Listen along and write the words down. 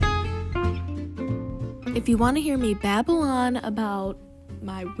If you want to hear me babble on about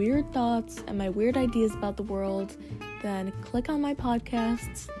my weird thoughts and my weird ideas about the world, then click on my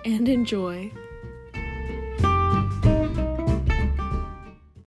podcasts and enjoy.